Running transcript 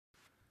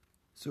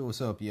So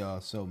what's up,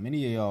 y'all? So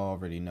many of y'all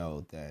already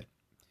know that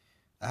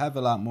I have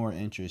a lot more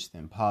interest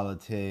in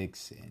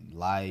politics and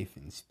life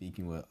and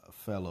speaking with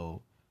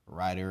fellow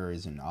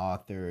writers and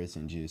authors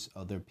and just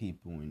other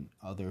people in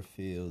other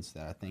fields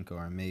that I think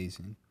are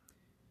amazing.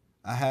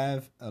 I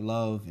have a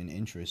love and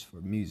interest for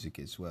music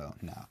as well.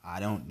 Now,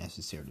 I don't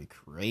necessarily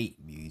create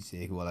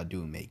music. Well, I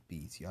do make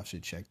beats. Y'all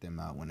should check them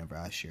out whenever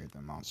I share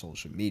them on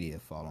social media.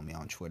 Follow me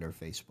on Twitter,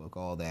 Facebook,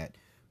 all that.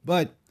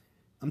 But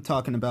I'm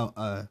talking about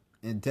a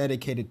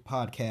dedicated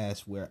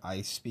podcast where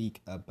I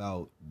speak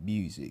about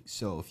music.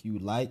 So if you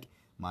like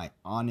my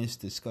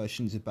honest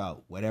discussions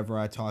about whatever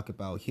I talk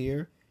about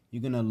here,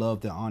 you're going to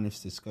love the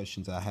honest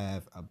discussions I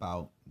have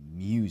about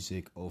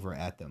music over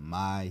at the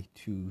My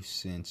Two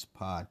Cents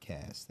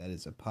podcast. That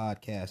is a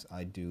podcast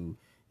I do,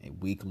 a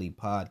weekly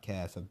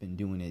podcast. I've been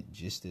doing it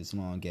just as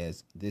long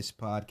as this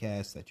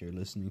podcast that you're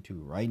listening to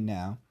right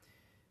now.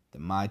 The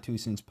My Two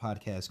Cents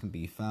podcast can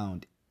be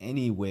found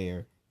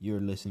anywhere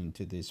you're listening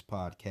to this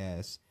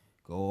podcast.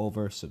 Go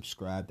over,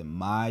 subscribe to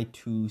My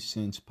Two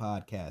Cents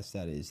podcast.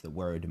 That is the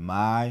word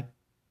My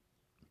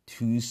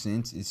 2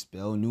 cents is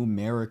spelled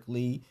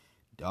numerically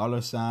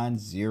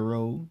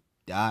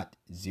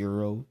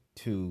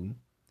 $0.02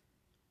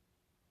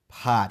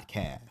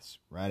 podcast.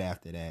 Right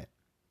after that,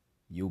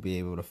 you'll be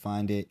able to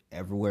find it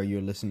everywhere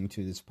you're listening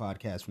to this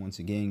podcast. Once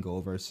again, go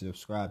over,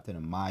 subscribe to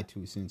the My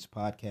Two Cents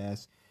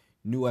podcast.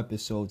 New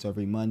episodes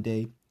every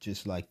Monday,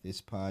 just like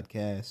this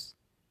podcast.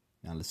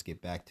 Now let's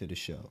get back to the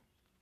show.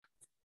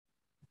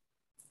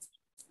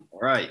 All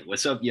right,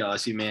 what's up, y'all?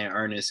 It's your man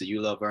Ernest, and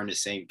you love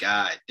Ernest, same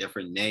guy,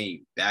 different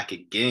name, back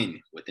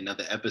again with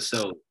another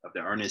episode of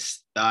the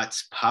Ernest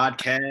Thoughts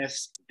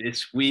podcast.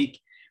 This week,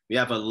 we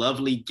have a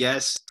lovely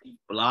guest,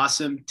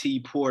 Blossom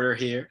T. Porter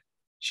here.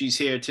 She's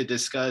here to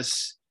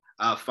discuss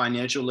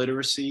financial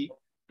literacy,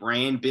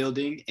 brand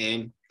building,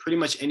 and pretty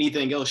much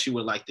anything else she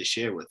would like to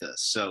share with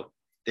us. So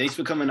thanks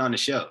for coming on the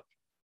show.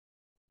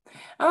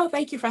 Oh,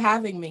 thank you for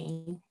having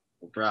me.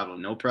 No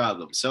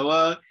problem.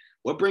 So,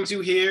 what brings you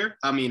here?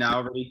 I mean, I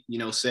already,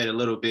 said a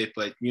little bit,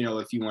 but,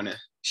 if you want to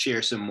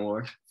share some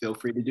more, feel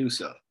free to do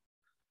so.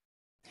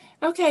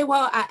 Okay,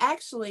 well, I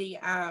actually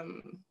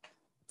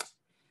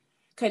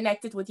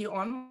connected with you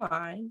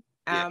online.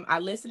 I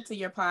listened to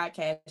your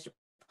podcast. Your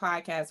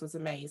podcast was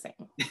amazing.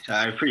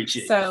 I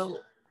appreciate it. So,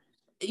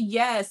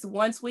 yes,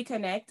 once we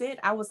connected,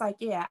 I was like,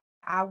 yeah,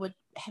 I would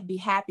be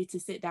happy to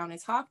sit down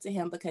and talk to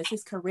him because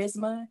his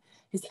charisma,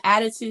 his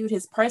attitude,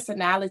 his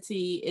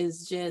personality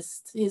is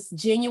just, his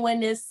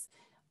genuineness,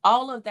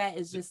 all of that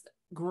is just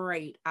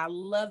great. I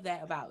love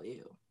that about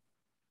you.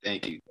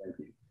 Thank you.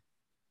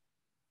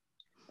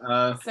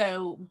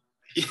 So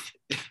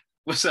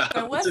what's up?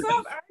 So what's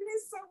up,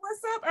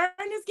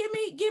 Ernest? Give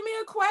me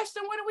a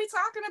question. What are we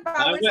talking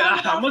about?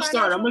 I'm gonna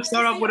start off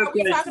with a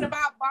question. We're talking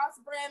about boss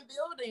brand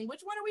building. Which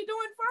one are we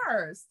doing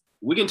first?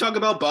 We can talk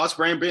about boss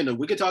brand building.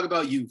 We can talk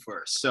about you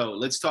first. So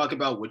let's talk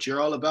about what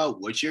you're all about,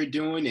 what you're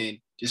doing, and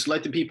just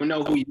let the people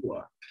know who you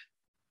are.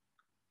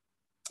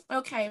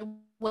 Okay.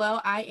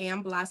 Well, I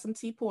am Blossom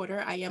T.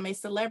 Porter. I am a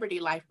celebrity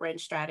life brand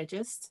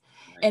strategist.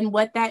 And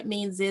what that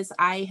means is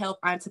I help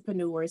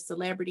entrepreneurs,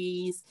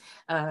 celebrities,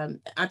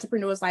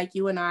 entrepreneurs like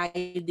you and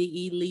I,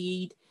 the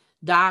elite,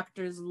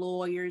 doctors,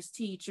 lawyers,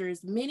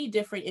 teachers, many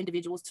different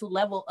individuals to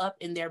level up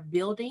in their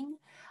building.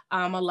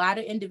 A lot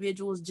of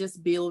individuals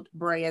just build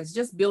brands,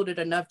 just build it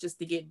enough just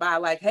to get by.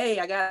 Like, hey,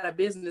 I got a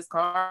business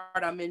card,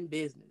 I'm in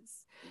business.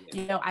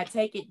 I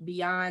take it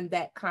beyond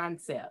that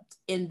concept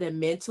in the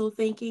mental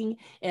thinking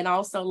and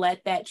also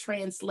let that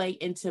translate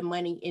into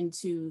money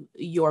into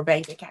your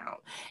bank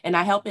account. And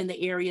I help in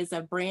the areas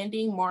of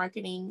branding,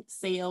 marketing,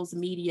 sales,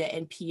 media,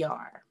 and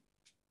PR.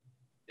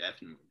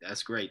 Definitely.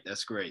 That's great.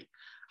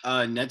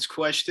 Next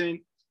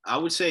question. I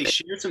would say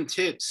share some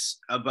tips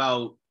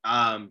about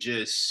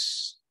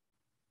just,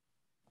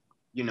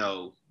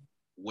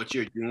 what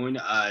you're doing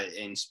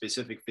in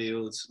specific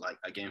fields, like,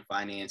 again,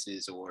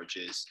 finances or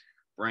just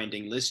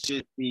branding. Let's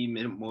just be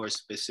more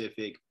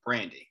specific.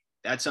 Branding.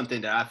 That's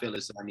something that I feel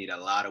is I need a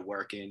lot of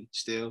work in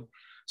still.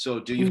 So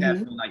do you have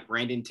any, like,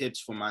 branding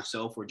tips for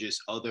myself or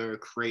just other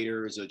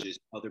creators or just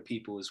other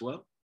people as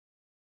well?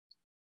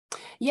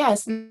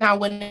 Yes. Now,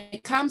 when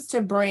it comes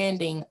to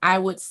branding, I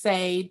would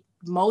say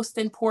most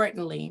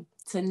importantly,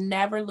 to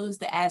never lose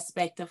the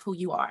aspect of who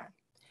you are.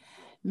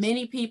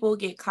 Many people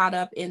get caught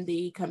up in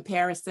the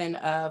comparison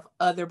of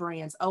other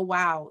brands. Oh,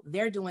 wow,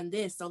 they're doing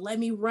this, so let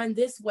me run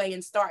this way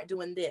and start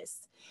doing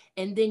this.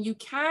 And then you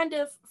kind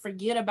of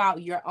forget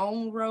about your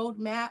own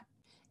roadmap,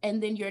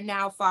 and then you're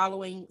now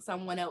following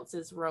someone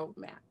else's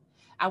roadmap.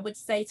 I would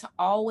say to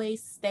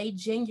always stay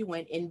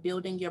genuine in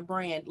building your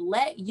brand.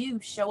 Let you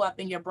show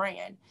up in your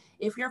brand.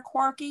 If you're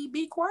quirky,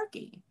 be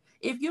quirky.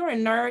 If you're a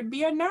nerd,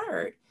 be a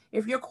nerd.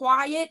 If you're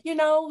quiet,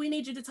 we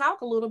need you to talk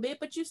a little bit,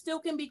 but you still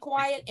can be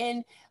quiet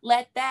and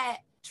let that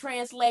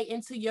translate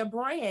into your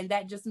brand.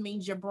 That just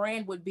means your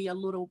brand would be a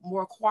little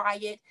more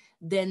quiet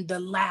than the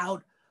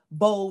loud,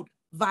 bold,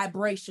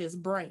 vibracious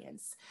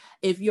brands.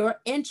 If you're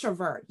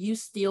introvert, you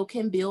still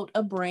can build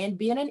a brand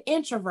being an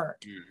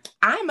introvert.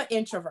 I'm an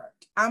introvert.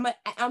 I'm an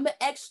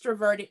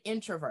extroverted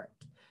introvert.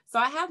 So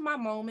I have my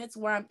moments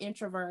where I'm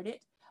introverted,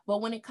 but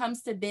when it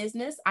comes to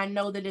business, I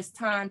know that it's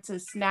time to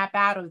snap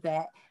out of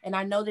that. And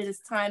I know that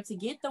it's time to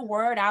get the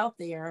word out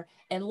there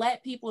and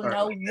let people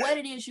know what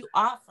it is you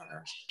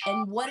offer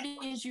and what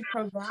it is you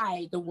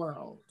provide the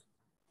world.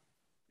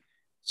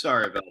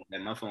 Sorry about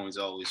that. My phone's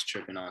always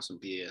tripping on some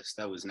BS.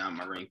 That was not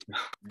my ringtone.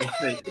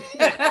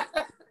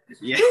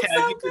 Yeah.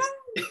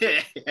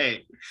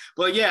 Hey,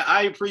 but yeah,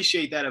 I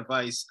appreciate that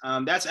advice.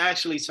 That's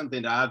actually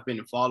something that I've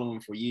been following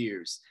for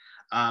years.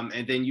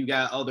 And then you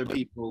got other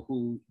people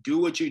who do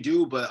what you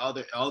do, but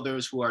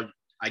others who are,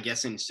 I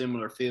guess, in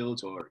similar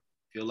fields or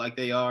feel like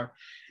they are.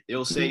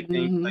 They'll say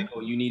things like,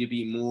 "Oh, you need to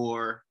be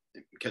more,"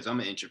 because I'm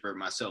an introvert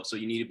myself, so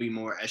you need to be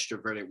more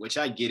extroverted, which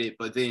I get it.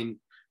 But then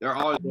there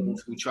are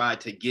those who try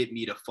to get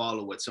me to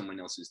follow what someone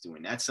else is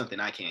doing. That's something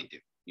I can't do.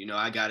 You know,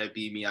 I gotta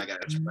be me. I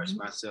gotta express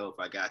myself.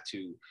 I got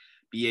to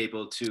be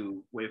able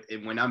to,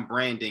 when I'm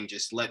branding,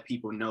 just let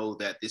people know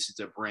that this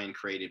is a brand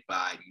created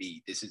by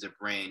me. This is a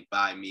brand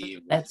by me.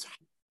 That's right.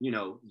 You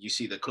know, you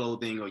see the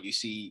clothing or you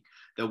see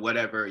the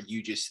whatever,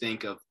 you just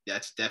think of,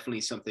 that's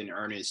definitely something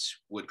Ernest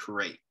would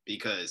create,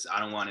 because I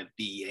don't want to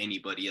be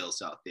anybody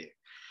else out there.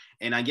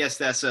 And I guess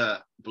that's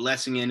a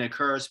blessing and a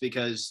curse,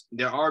 because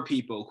there are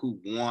people who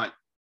want,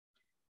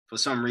 for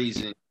some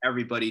reason,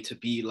 everybody to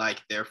be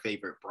like their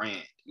favorite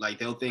brand. Like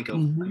they'll think of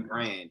one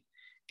brand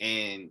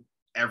and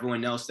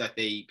everyone else that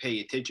they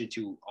pay attention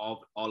to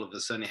all of a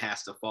sudden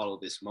has to follow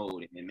this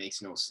mode. And it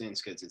makes no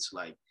sense, because it's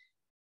like,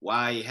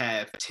 why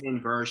have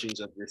 10 versions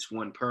of this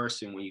one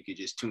person when you could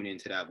just tune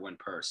into that one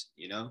person,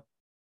 you know?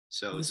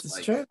 So This it's is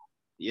like, true.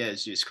 yeah,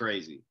 it's just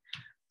crazy.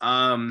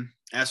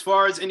 As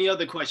far as any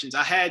other questions,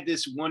 I had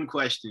this one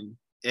question.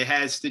 It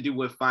has to do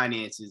with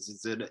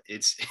finances.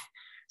 It's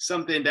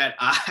something that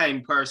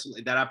I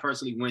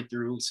personally went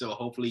through. So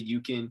hopefully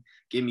you can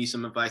give me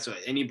some advice, or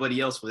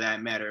anybody else for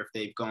that matter, if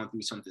they've gone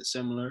through something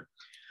similar.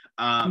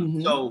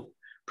 So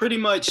pretty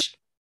much,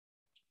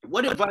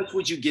 what advice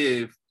would you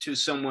give to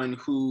someone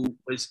who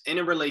was in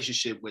a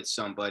relationship with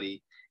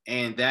somebody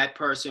and that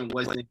person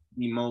wasn't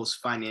the most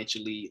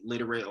financially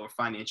literate or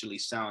financially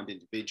sound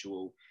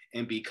individual?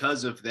 And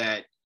because of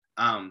that,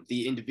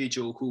 the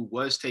individual who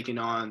was taking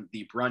on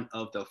the brunt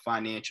of the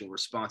financial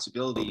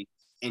responsibility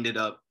ended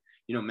up,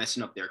 you know,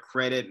 messing up their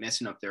credit,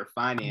 messing up their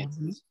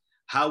finances.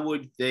 How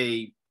would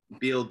they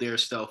build their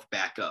stuff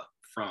back up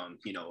from,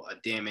 you know, a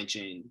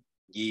damaging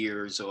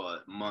years or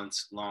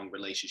months long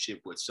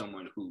relationship with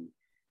someone who,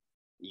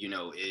 you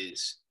know,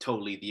 is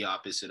totally the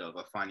opposite of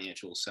a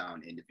financial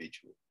sound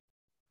individual?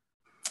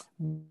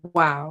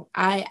 Wow.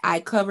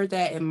 I covered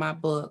that in my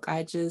book.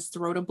 I just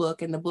wrote a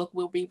book, and the book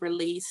will be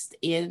released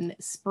in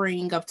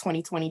spring of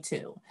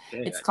 2022.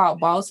 Okay. It's called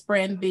Boss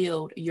Brand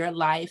Build Your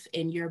Life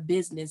and Your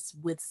Business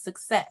with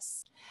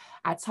Success.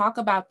 I talk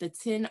about the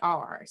 10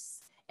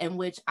 R's, in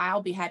which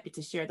I'll be happy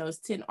to share those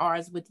 10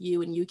 R's with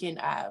you, and you can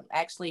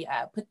actually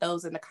put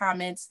those in the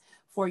comments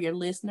for your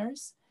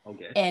listeners.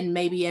 Okay. And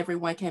maybe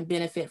everyone can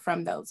benefit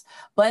from those.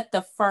 But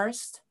the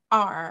first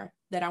R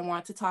that I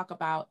want to talk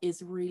about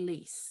is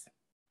release.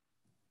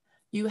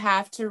 You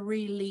have to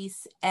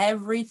release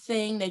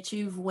everything that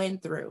you've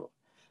went through,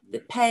 the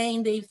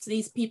pain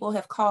these people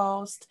have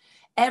caused,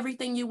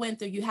 everything you went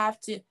through. You have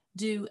to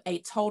do a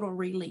total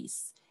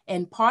release.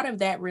 And part of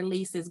that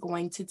release is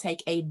going to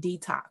take a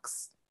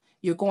detox.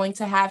 You're going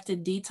to have to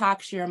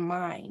detox your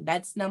mind.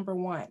 That's number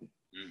one.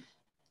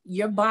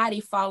 Your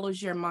body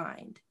follows your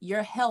mind.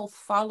 Your health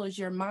follows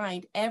your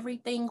mind.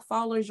 Everything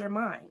follows your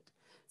mind.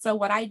 So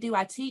what I do,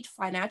 I teach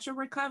financial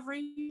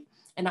recovery,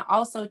 and I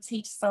also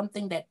teach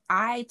something that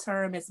I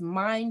term as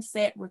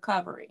mindset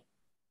recovery.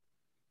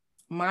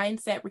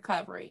 Mindset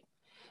recovery.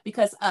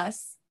 Because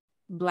us,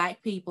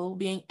 Black people,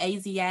 being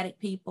Asiatic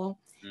people,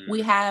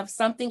 we have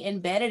something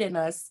embedded in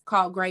us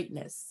called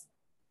greatness.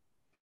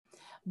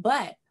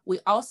 But we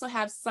also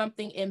have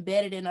something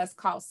embedded in us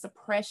called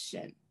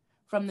suppression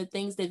from the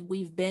things that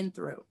we've been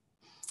through.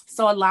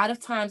 So a lot of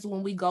times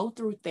when we go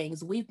through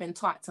things, we've been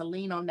taught to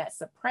lean on that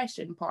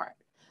suppression part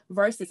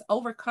versus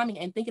overcoming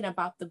and thinking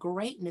about the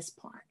greatness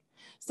part.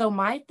 So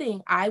my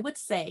thing I would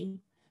say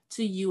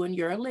to you and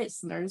your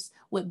listeners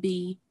would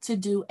be to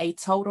do a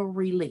total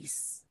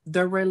release.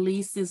 The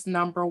release is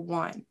number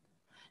one.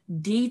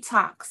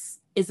 Detox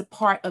is a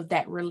part of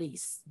that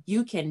release.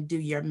 You can do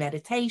your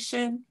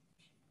meditation.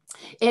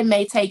 It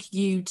may take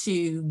you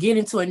to get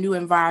into a new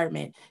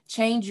environment,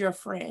 change your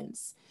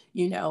friends.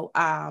 You know,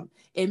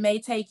 it may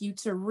take you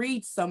to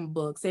read some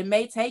books. It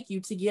may take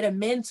you to get a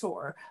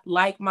mentor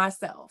like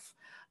myself.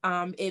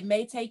 It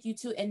may take you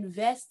to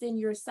invest in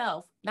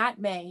yourself. Not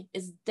may,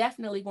 it's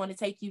definitely going to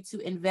take you to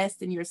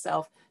invest in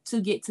yourself to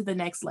get to the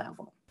next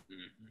level.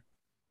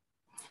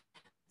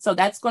 So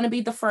that's going to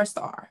be the first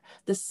R.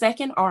 The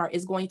second R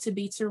is going to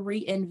be to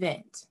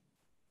reinvent.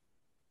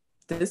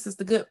 This is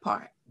the good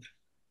part.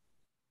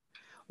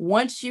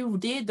 Once you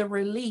did the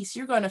release,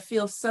 you're going to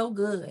feel so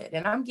good.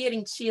 And I'm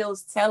getting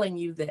chills telling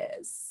you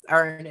this,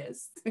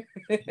 Ernest.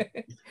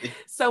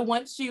 So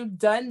once you've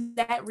done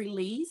that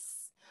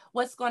release,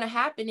 what's going to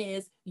happen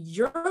is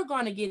you're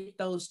going to get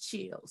those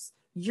chills.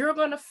 You're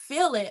going to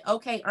feel it.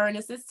 Okay,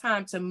 Ernest, it's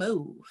time to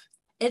move.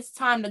 It's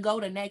time to go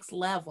to next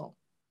level.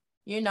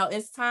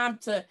 It's time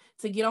to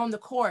get on the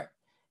court.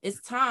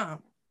 It's time.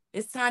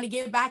 It's time to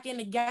get back in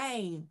the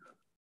game.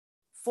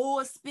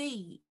 Full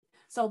speed.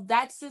 So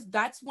that's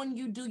when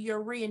you do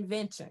your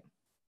reinvention.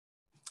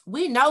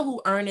 We know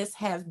who Ernest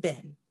have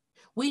been.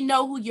 We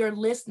know who your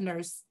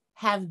listeners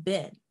have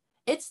been.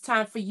 It's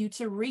time for you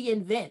to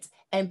reinvent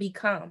and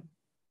become.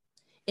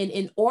 And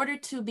in order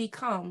to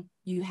become,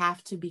 you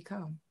have to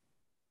become.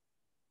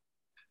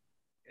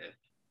 Yeah.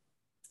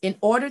 In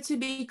order to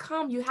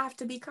become, you have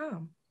to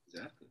become.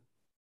 Exactly.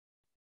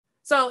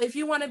 So if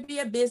you want to be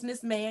a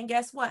businessman,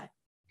 guess what?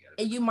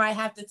 And you might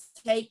have to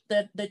take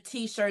the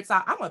t-shirts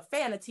off. I'm a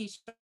fan of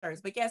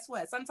t-shirts, but guess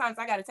what? Sometimes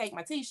I got to take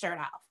my t-shirt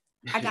off.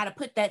 I got to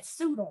put that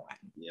suit on.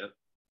 Yep.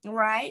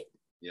 Right?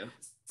 Yep.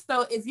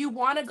 So if you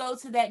want to go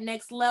to that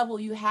next level,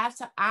 you have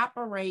to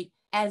operate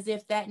as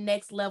if that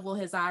next level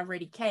has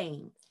already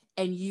came,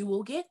 and you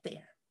will get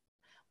there.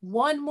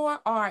 One more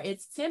R.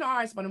 It's 10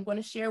 R's, but I'm going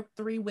to share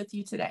 3 with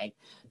you today.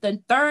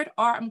 The third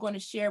R I'm going to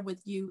share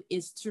with you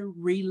is to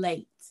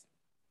relate.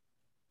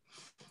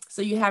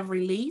 So you have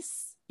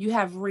release, you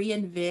have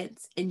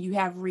reinvent, and you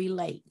have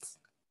relate.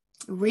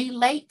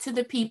 Relate to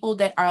the people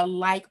that are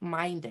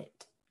like-minded.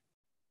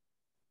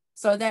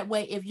 So that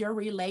way, if you're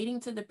relating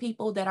to the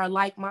people that are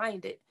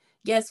like-minded,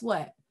 guess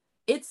what?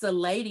 It's a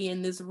lady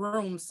in this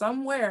room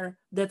somewhere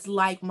that's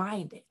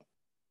like-minded.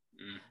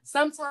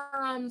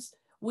 Sometimes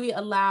we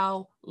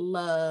allow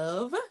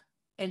love,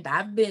 and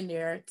I've been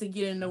there, to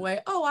get in the way.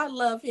 Oh, I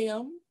love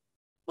him,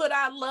 but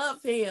I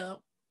love him.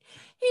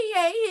 He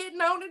ain't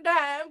hitting on a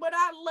dime, but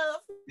I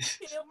love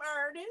him,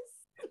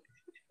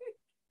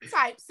 Ernest.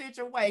 Type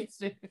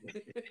situation.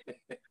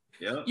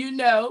 Yeah.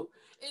 And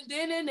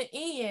then in the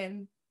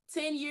end,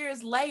 10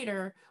 years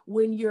later,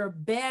 when you're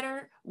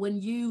better, when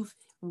you've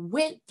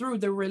went through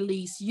the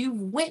release, you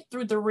went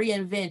through the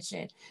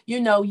reinvention,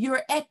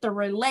 you're at the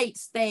relate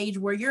stage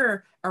where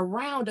you're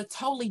around a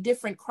totally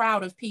different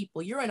crowd of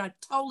people. You're in a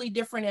totally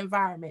different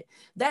environment.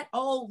 That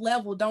old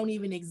level don't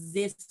even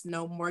exist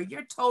no more.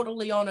 You're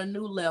totally on a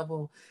new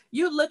level.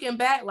 You're looking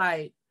back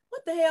like,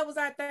 what the hell was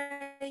I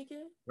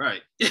thinking?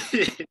 Right.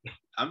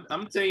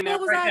 I'm saying that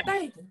what was right I now.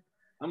 thinking?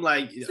 I'm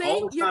like, See,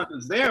 all the signs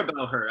was there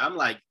about her. I'm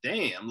like,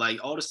 damn, like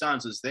all the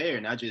signs was there,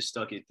 and I just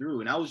stuck it through.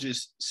 And I was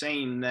just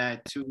saying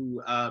that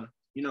to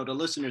the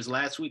listeners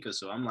last week or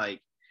so. I'm like,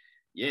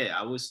 yeah,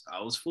 I was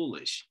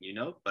foolish,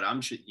 but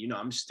I'm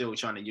still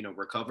trying to,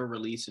 recover,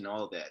 release, and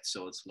all that.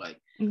 So it's like,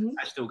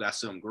 I still got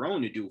some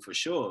growing to do for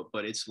sure.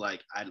 But it's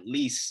like, at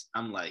least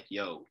I'm like,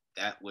 yo,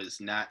 that was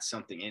not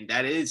something, and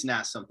that is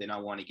not something I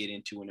want to get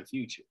into in the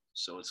future.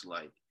 So it's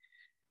like,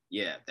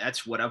 yeah,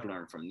 that's what I've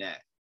learned from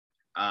that.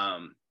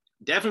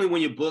 Definitely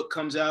when your book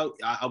comes out,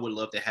 I would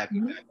love to have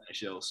you back on the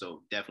show.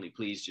 So definitely,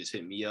 please just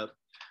hit me up.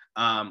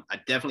 I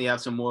definitely have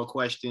some more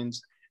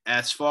questions.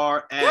 As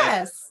far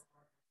as,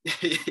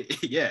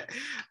 yeah,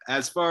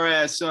 as far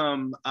as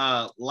some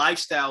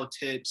lifestyle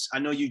tips, I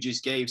know you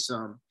just gave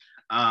some.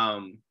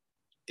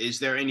 Is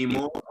there any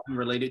more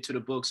related to the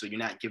book? So you're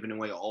not giving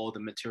away all the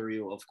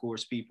material, of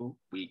course, people.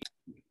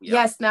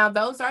 Yes. Now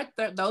those are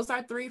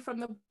 3 from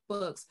the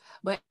books,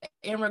 but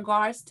in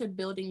regards to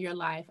building your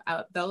life,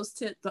 those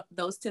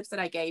tips that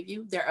I gave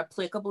you, they're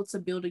applicable to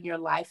building your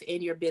life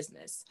and your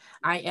business.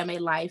 I am a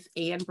life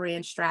and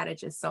brand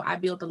strategist, so I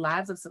build the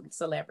lives of some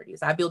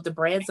celebrities. I build the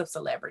brands of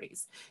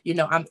celebrities.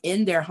 I'm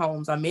in their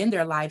homes. I'm in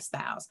their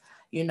lifestyles.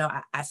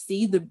 I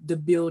see the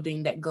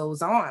building that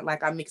goes on.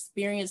 Like, I'm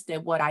experienced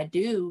at what I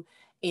do,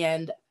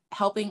 and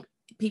helping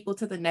people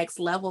to the next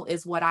level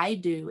is what I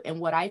do, and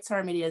what I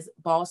term it is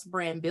boss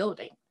brand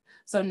building.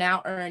 So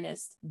now,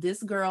 Ernest,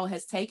 this girl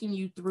has taken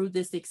you through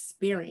this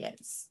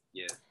experience.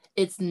 Yeah.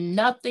 It's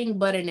nothing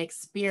but an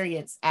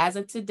experience. As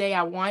of today,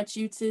 I want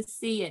you to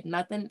see it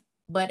nothing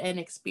but an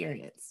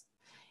experience.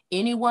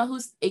 Anyone who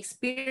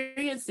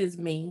experiences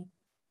me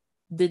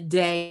the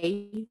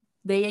day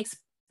they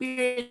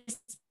experience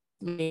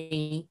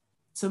me,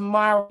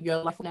 tomorrow, your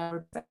life will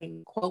never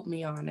quote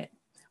me on it.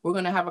 We're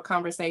going to have a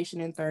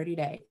conversation in 30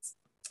 days.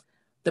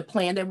 The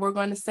plan that we're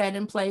going to set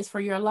in place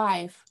for your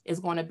life is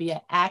going to be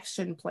an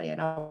action plan,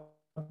 a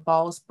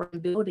boss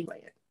brand building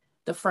plan.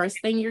 The first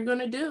thing you're going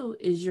to do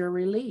is your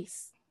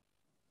release.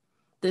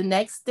 The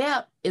next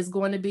step is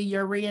going to be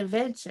your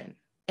reinvention.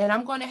 And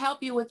I'm going to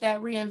help you with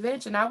that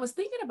reinvention. I was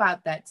thinking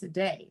about that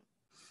today.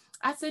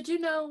 I said,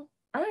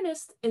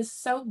 Ernest is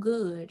so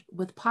good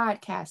with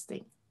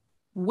podcasting.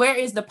 Where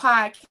is the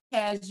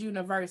podcast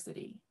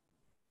university?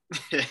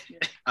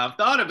 I've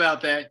thought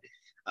about that.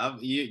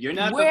 You're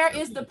not. Where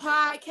is the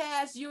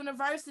podcast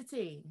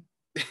university?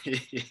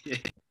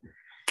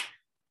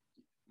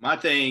 My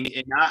thing,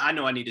 and I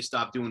know I need to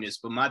stop doing this,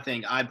 but my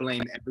thing, I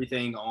blame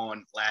everything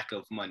on lack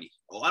of money.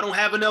 Oh, I don't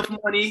have enough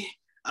money.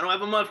 I don't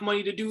have enough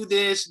money to do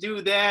this,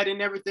 do that,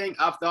 and everything.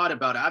 I've thought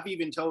about it.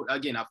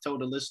 I've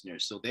told the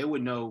listeners, so they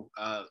would know,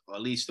 or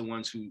at least the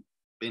ones who've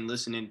been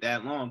listening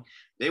that long,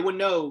 they would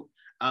know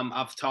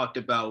I've talked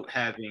about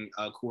having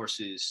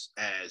courses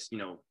as, you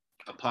know,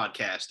 a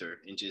podcaster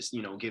and just,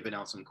 you know, giving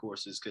out some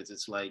courses because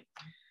it's like,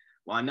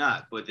 why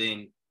not? But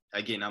then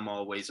again, I'm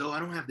always, oh, I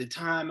don't have the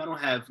time, I don't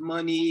have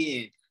money,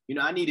 and you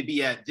know, I need to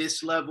be at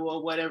this level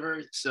or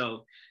whatever.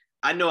 So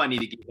I know I need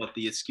to give up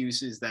the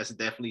excuses. That's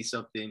definitely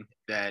something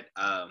that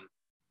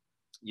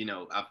you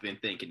know, I've been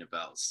thinking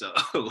about. So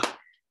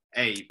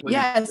hey,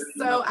 yes.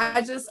 So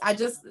I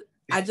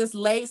just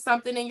laid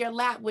something in your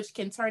lap, which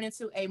can turn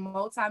into a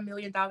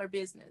multi-million-dollar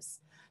business.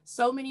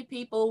 So many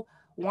people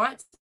want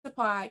to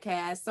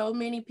podcast. So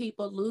many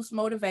people lose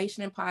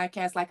motivation in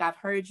podcasts, like I've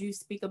heard you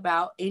speak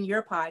about in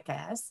your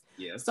podcast.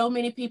 Yeah. So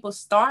many people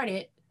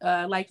started,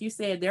 like you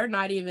said, they're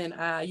not even,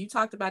 you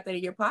talked about that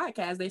in your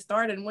podcast. They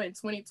started in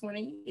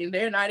 2020 and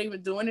they're not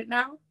even doing it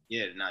now.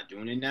 Yeah, not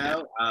doing it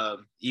now.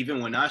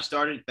 Even when I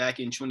started back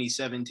in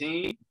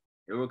 2017,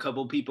 there were a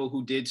couple people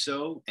who did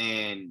so,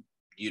 and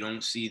you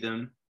don't see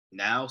them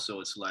now. So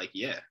it's like,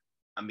 yeah,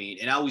 I mean,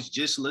 and I was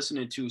just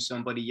listening to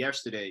somebody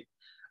yesterday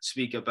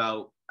speak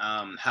about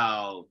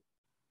how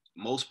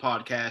most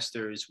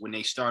podcasters, when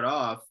they start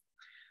off,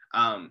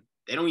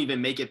 they don't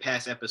even make it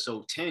past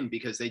episode 10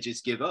 because they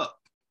just give up,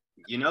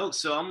 you know?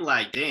 So I'm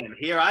like, damn,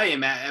 here I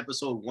am at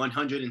episode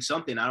 100 and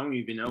something. I don't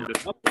even know the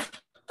number.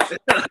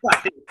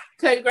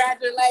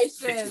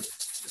 Congratulations.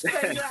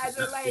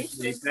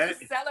 Congratulations.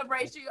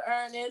 Celebrate you,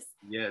 Ernest,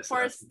 yes,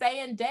 for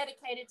staying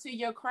dedicated to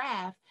your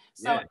craft.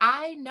 So yeah.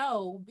 I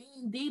know,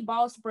 being the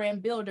boss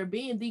brand builder,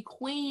 being the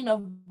queen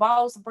of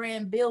boss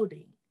brand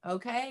building,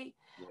 okay?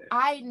 Yeah.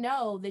 I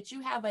know that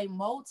you have a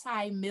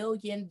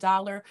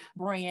multi-million-dollar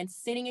brand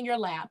sitting in your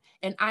lap,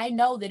 and I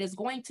know that it's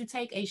going to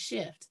take a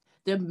shift.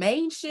 The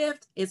main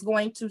shift is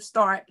going to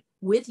start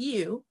with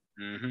you.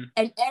 Mm-hmm.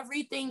 And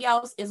everything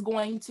else is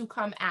going to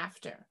come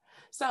after.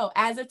 So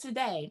as of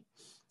today,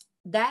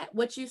 that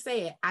what you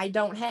said, I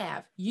don't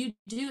have, you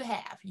do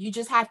have. You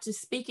just have to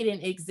speak it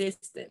in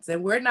existence.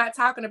 And we're not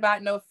talking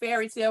about no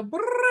fairy tale,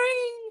 bring,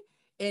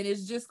 and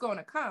it's just going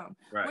to come.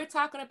 Right. We're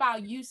talking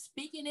about you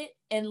speaking it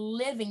and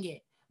living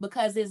it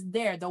because it's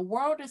there. The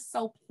world is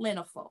so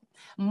plentiful.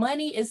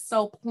 Money is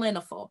so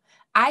plentiful.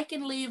 I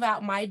can leave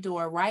out my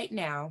door right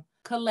now,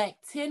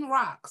 collect 10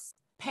 rocks,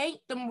 paint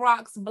them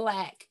rocks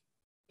black,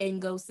 and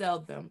go sell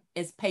them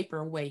as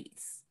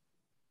paperweights.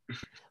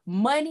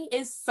 Money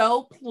is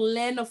so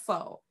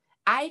plentiful.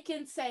 I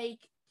can take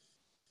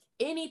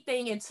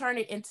anything and turn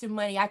it into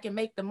money. I can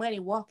make the money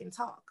walk and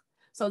talk.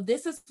 So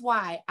this is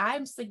why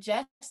I'm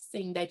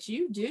suggesting that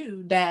you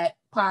do that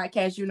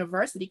podcast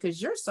university,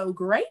 because you're so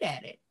great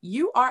at it.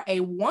 You are a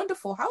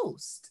wonderful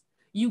host.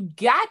 You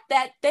got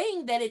that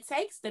thing that it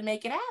takes to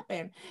make it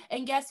happen.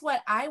 And guess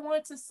what? I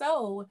want to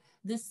sow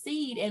the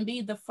seed and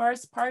be the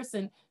first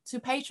person to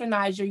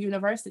patronize your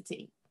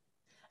university.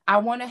 I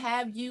want to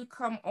have you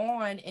come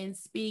on and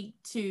speak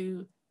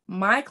to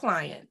my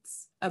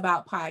clients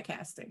about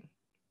podcasting.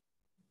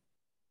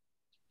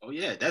 Oh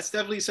yeah, that's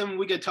definitely something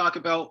we could talk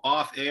about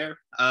off air.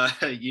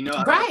 You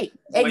know, right?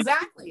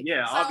 Exactly.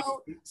 Yeah.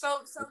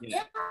 So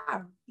yeah.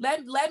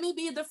 Let me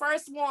be the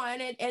first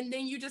one, and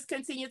then you just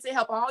continue to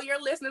help all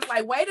your listeners.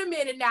 Like, wait a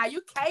minute now,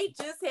 you can't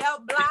just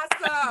help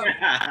Blossom.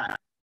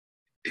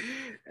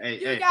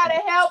 You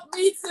gotta help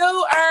me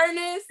too,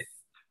 Ernest.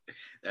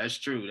 That's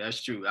true.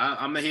 That's true.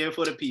 I'm here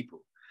for the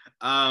people.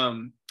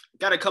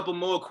 Got a couple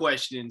more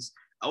questions.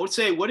 I would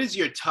say, what is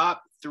your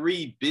top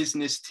 3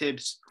 business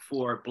tips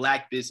for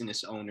Black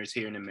business owners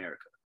here in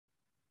America?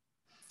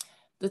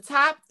 The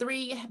top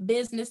 3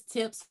 business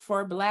tips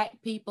for Black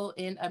people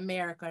in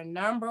America.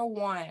 Number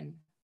 1,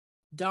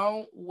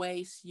 don't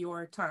waste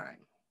your time.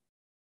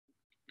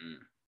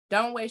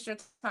 Don't waste your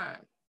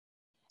time.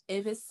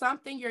 If it's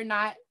something you're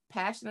not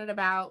passionate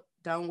about,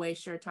 don't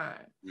waste your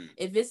time.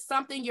 If it's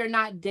something you're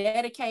not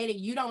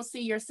dedicated, you don't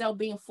see yourself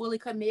being fully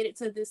committed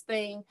to this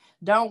thing,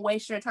 don't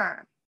waste your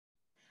time.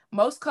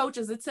 Most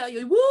coaches will tell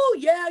you, woo,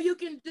 yeah, you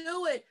can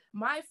do it.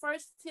 My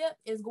first tip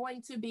is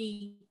going to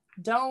be,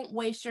 don't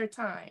waste your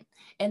time.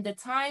 And the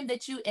time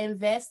that you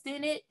invest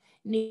in it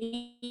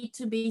need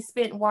to be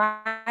spent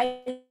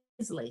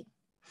wisely.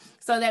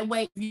 So that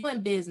way, if you're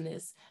in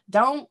business,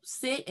 don't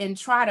sit and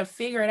try to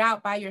figure it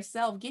out by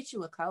yourself. Get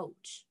you a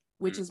coach,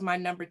 which is my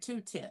number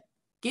 2 tip.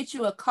 Get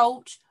you a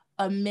coach,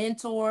 a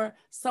mentor,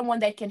 someone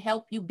that can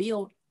help you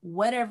build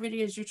whatever it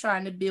is you're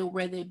trying to build,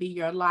 whether it be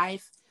your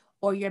life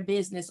or your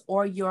business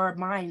or your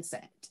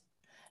mindset.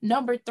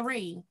 Number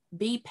 3,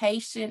 be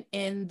patient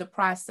in the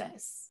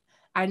process.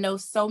 I know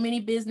so many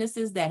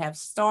businesses that have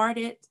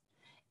started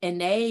and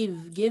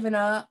they've given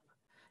up,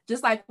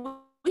 just like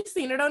we've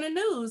seen it on the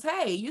news.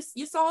 Hey,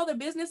 you saw the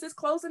businesses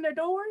closing their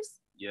doors?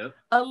 Yep.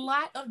 A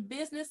lot of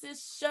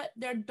businesses shut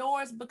their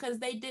doors because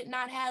they did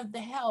not have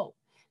the help.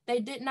 They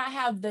did not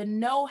have the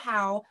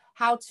know-how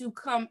how to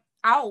come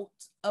out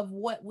of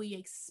what we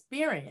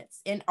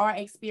experience and are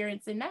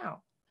experiencing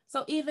now.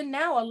 So even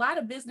now, a lot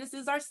of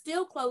businesses are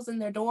still closing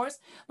their doors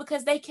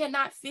because they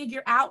cannot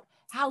figure out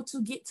how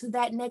to get to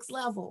that next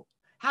level,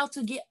 how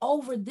to get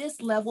over this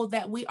level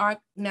that we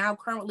are now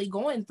currently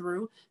going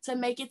through to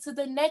make it to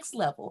the next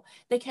level.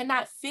 They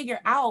cannot figure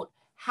out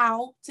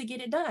how to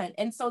get it done.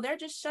 And so they're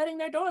just shutting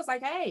their doors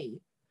like, hey.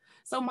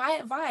 So my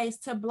advice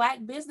to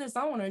Black business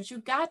owners, you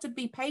got to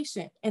be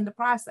patient in the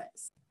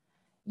process.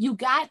 You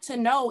got to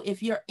know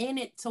if you're in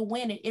it to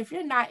win it. If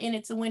you're not in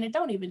it to win it,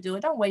 don't even do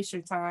it. Don't waste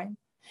your time.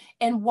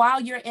 And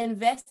while you're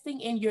investing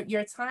in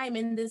your time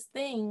in this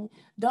thing,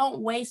 don't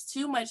waste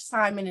too much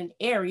time in an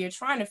area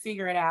trying to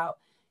figure it out.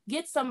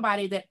 Get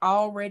somebody that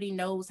already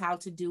knows how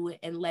to do it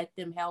and let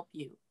them help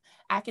you.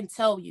 I can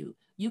tell you,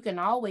 you can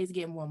always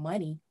get more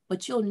money,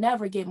 but you'll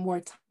never get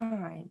more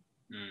time.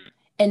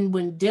 And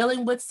when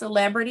dealing with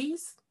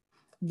celebrities,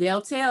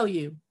 they'll tell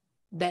you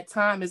that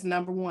time is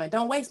number one.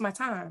 Don't waste my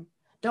time.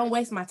 Don't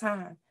waste my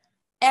time.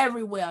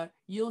 Everywhere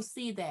you'll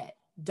see that.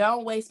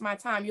 Don't waste my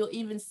time. You'll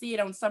even see it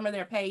on some of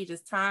their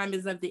pages. Time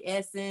is of the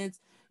essence.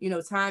 You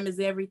know, time is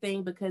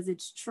everything, because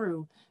it's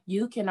true.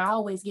 You can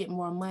always get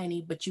more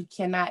money, but you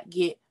cannot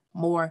get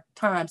more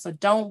time. So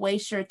don't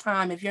waste your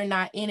time. If you're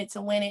not in it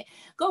to win it,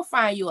 go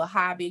find you a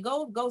hobby.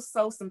 Go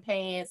sew some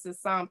pants or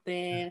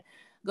something.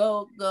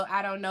 Go,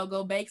 I don't know,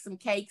 go bake some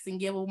cakes and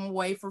give them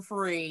away for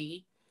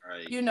free.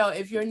 Right. You know,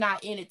 if you're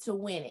not in it to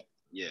win it.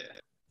 Yeah.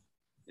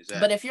 Exactly.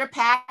 But if you're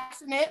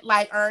passionate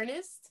like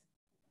Ernest,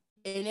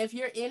 and if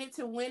you're in it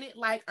to win it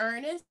like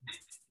Ernest,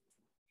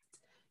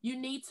 you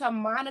need to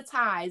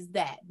monetize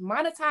that.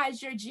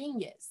 Monetize your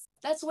genius.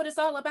 That's what it's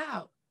all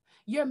about.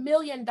 Your $1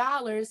 million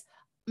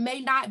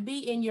may not be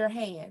in your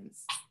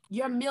hands.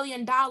 Your $1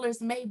 million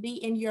may be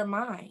in your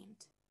mind.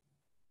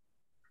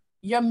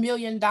 Your $1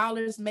 million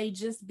may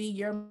just be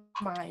your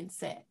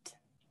mindset.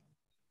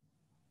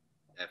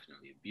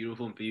 Definitely.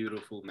 Beautiful,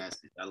 beautiful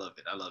message. I love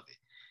it. I love it.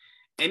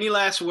 Any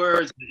last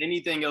words?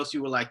 Anything else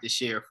you would like to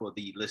share for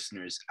the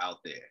listeners out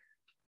there?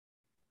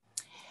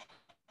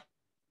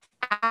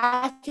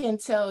 I can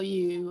tell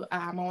you,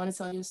 I want to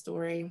tell you a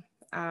story.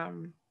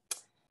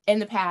 In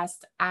the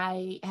past,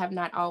 I have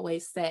not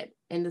always sat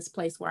in this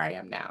place where I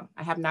am now.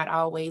 I have not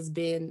always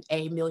been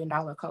a $1 million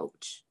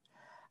coach.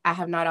 I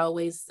have not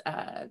always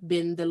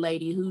been the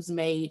lady who's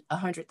made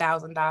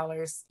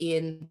 $100,000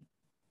 in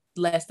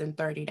less than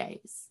 30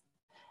 days.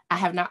 I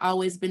have not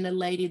always been the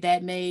lady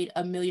that made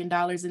 $1 million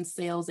in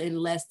sales in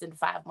less than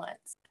 5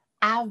 months.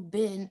 I've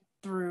been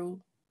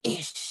through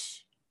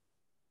ish,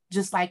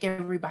 just like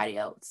everybody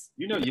else.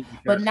 You know,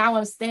 but now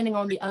I'm standing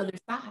on the other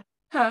side.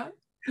 Huh?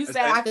 You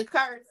said I could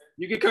curse.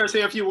 You can curse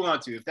here if you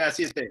want to, if that's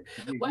your thing.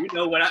 You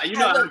know what I've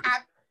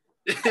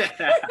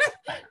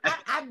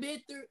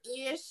been through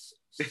ish,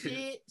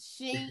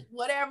 shit,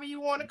 whatever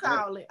you want to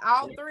call it.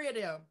 All three of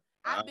them.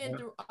 I've been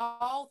through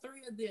all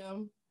three of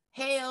them,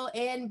 hell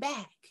and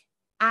back.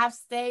 I've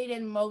stayed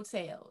in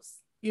motels.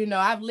 You know,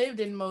 I've lived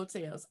in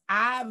motels.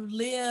 I've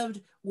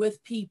lived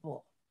with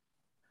people.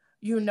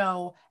 You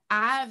know,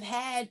 I've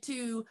had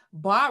to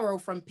borrow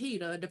from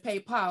Peter to pay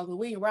Paul, because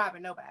we ain't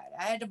robbing nobody.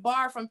 I had to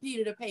borrow from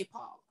Peter to pay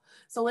Paul.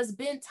 So it's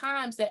been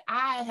times that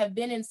I have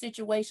been in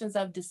situations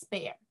of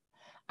despair.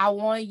 I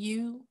want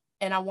you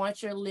and I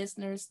want your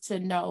listeners to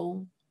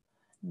know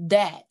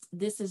that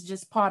this is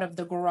just part of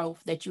the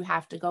growth that you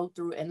have to go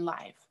through in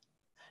life.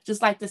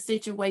 Just like the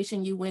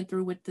situation you went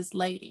through with this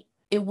lady.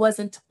 It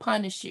wasn't to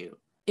punish you.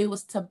 It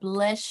was to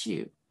bless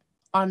you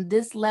on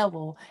this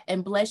level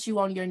and bless you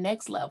on your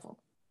next level.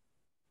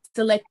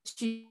 To let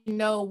you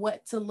know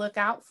what to look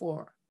out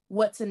for,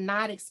 what to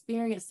not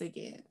experience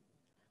again.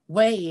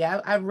 Wait,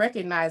 I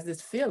recognize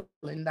this feeling.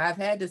 I've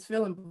had this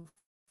feeling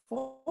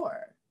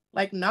before.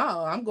 Like,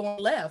 no, I'm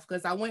going left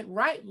because I went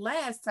right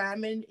last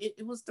time and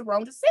it was the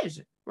wrong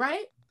decision,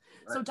 right?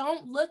 So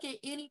don't look at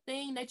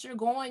anything that you're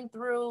going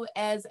through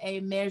as a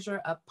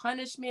measure of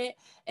punishment,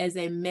 as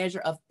a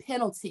measure of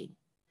penalty.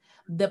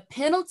 The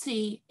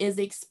penalty is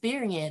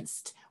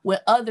experienced when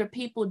other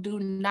people do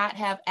not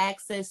have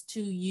access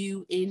to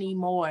you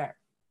anymore.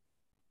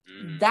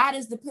 That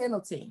is the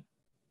penalty.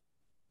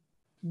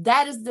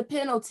 That is the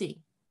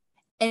penalty.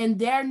 And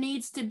there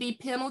needs to be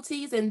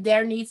penalties and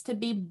there needs to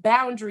be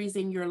boundaries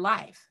in your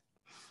life.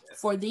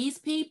 For these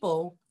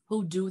people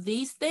who do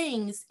these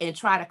things and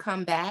try to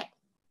come back,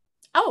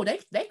 oh,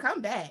 they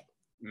come back.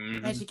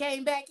 And she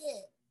came back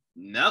in.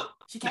 No.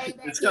 She came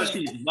back it's because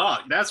in. she's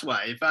blocked. That's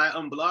why. If I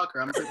unblock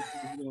her, I'm pretty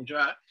sure she's going to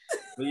try.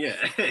 But yeah.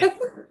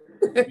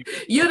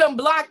 You done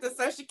blocked her,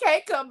 so she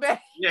can't come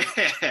back.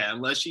 Yeah,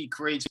 unless she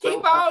creates.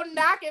 Keep on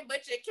knocking,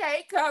 but you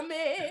can't come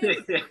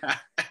in.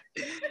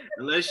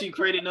 Unless she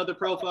created another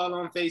profile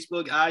on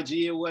Facebook,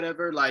 IG, or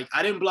whatever. Like,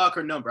 I didn't block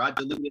her number. I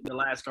deleted the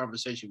last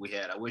conversation we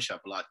had. I wish I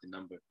blocked the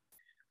number.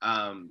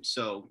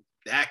 So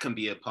that can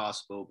be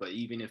impossible. But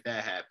even if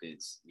that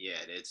happens, yeah,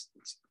 it's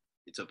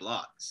a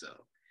block. So.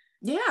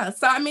 Yeah.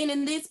 So, I mean,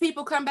 and these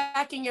people come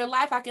back in your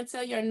life. I can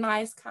tell you're a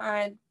nice,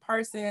 kind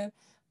person,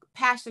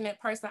 passionate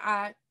person.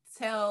 I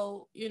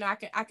tell, you know,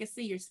 I can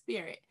see your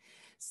spirit.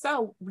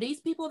 So these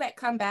people that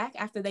come back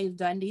after they've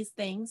done these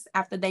things,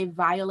 after they've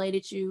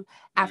violated you,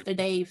 after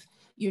they've,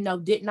 you know,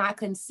 did not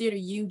consider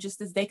you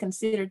just as they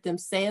considered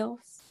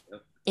themselves,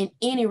 in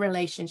any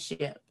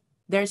relationship,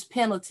 there's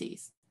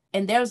penalties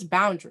and there's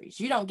boundaries.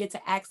 You don't get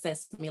to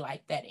access me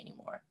like that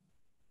anymore.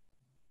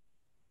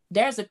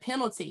 There's a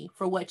penalty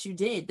for what you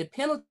did. The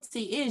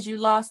penalty is you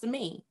lost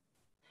me.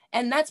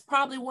 And that's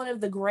probably one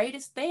of the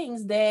greatest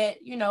things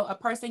that, you know, a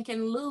person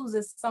can lose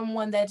is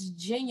someone that's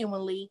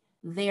genuinely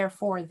there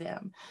for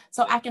them.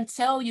 So I can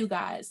tell you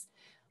guys,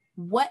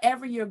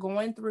 whatever you're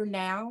going through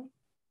now,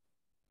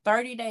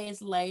 30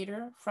 days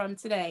later from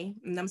today,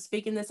 and I'm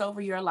speaking this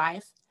over your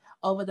life,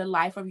 over the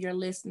life of your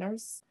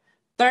listeners,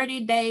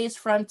 30 days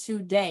from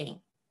today,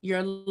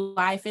 your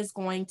life is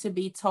going to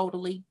be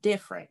totally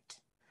different.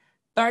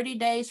 30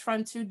 days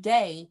from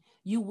today,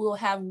 you will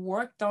have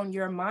worked on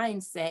your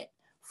mindset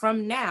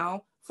from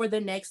now for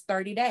the next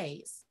 30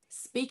 days.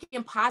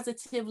 Speaking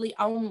positively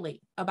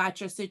only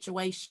about your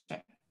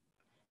situation.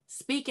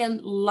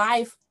 Speaking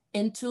life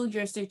into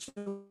your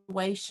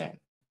situation.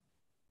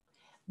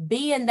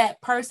 Being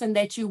that person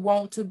that you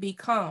want to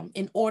become.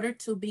 In order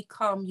to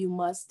become, you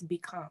must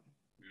become.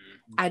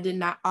 I did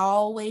not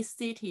always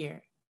sit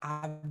here.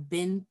 I've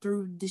been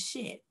through the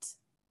shit.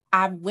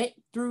 I went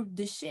through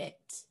the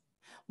shit.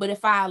 But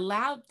if I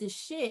allowed the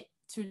shit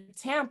to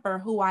tamper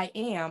who I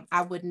am,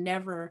 I would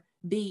never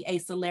be a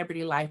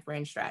celebrity life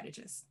brand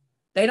strategist.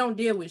 They don't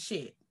deal with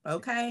shit,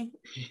 okay?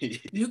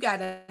 You got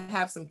to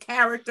have some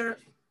character.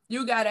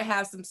 You got to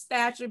have some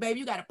stature, baby.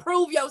 You got to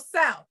prove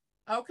yourself,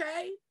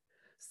 okay?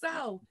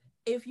 So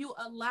if you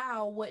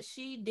allow what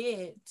she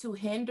did to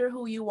hinder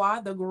who you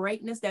are, the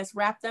greatness that's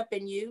wrapped up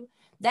in you,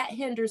 that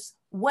hinders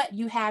what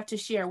you have to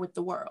share with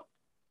the world.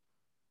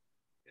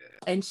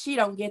 Yeah. And she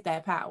don't get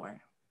that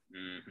power.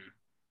 Mm-hmm.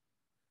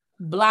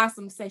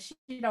 Blossom says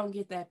she don't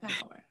get that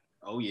power.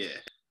 Oh yeah.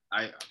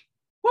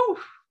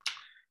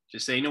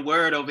 Just saying a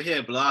word over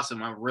here,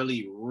 Blossom. I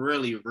really,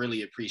 really,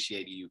 really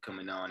appreciate you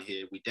coming on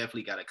here. We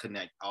definitely got to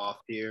connect off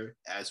here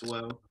as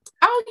well.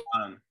 Oh,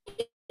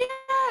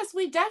 yes,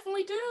 we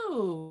definitely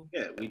do.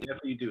 Yeah, we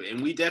definitely do.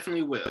 And we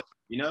definitely will,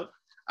 you know?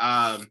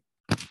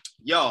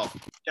 Y'all,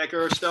 check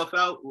her stuff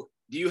out.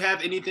 Do you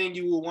have anything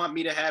you will want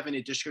me to have in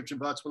the description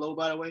box below,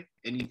 by the way?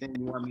 Anything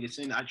you want me to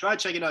send? I tried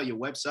checking out your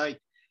website.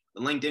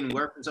 The link didn't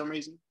work for some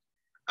reason.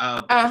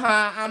 I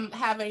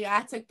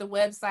took the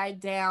website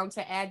down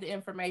to add the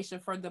information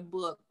for the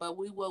book, but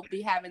we will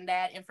be having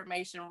that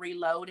information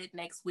reloaded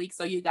next week.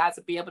 So you guys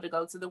will be able to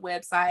go to the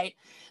website.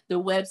 The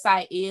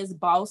website is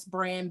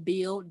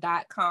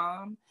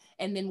bossbrandbuild.com.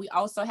 And then we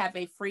also have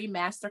a free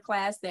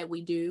masterclass that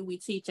we do. We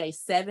teach a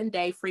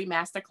 7-day free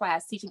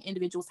masterclass teaching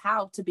individuals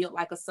how to build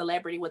like a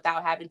celebrity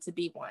without having to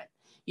be one.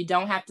 You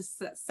don't have to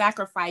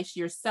sacrifice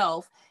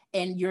yourself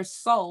and your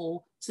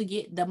soul to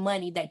get the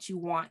money that you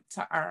want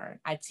to earn.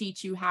 I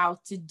teach you how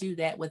to do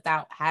that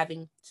without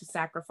having to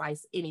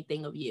sacrifice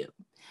anything of you.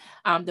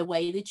 The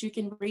way that you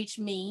can reach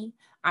me,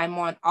 I'm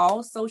on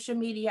all social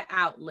media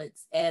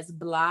outlets as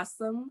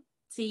Blossom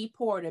T.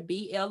 Porter,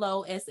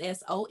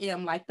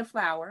 BLOSSOM, like the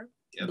flower.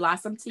 Yep.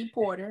 Blossom T.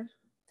 Porter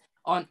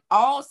on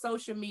all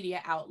social media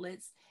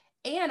outlets.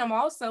 And I'm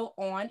also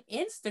on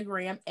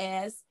Instagram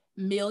as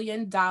 $1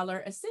 Million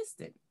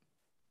Assistant.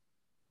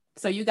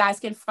 So you guys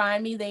can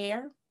find me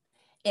there,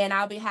 and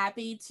I'll be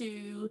happy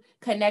to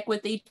connect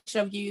with each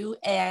of you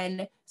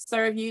and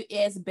serve you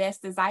as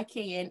best as I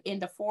can in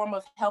the form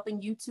of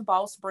helping you to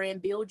boss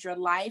brand build your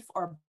life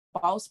or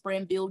boss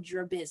brand build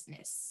your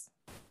business.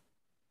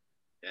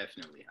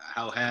 Definitely.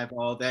 I'll have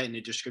all that in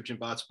the description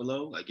box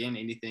below. Again,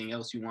 anything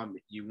else you want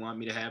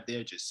me to have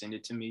there, just send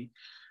it to me.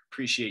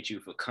 Appreciate you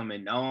for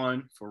coming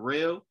on, for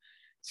real.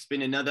 It's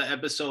been another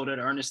episode of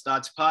the Earnest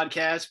Thoughts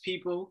Podcast,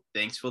 people.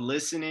 Thanks for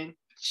listening.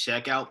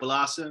 Check out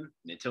Blossom.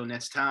 And until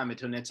next time,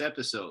 until next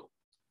episode,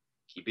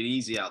 keep it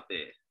easy out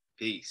there.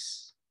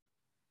 Peace.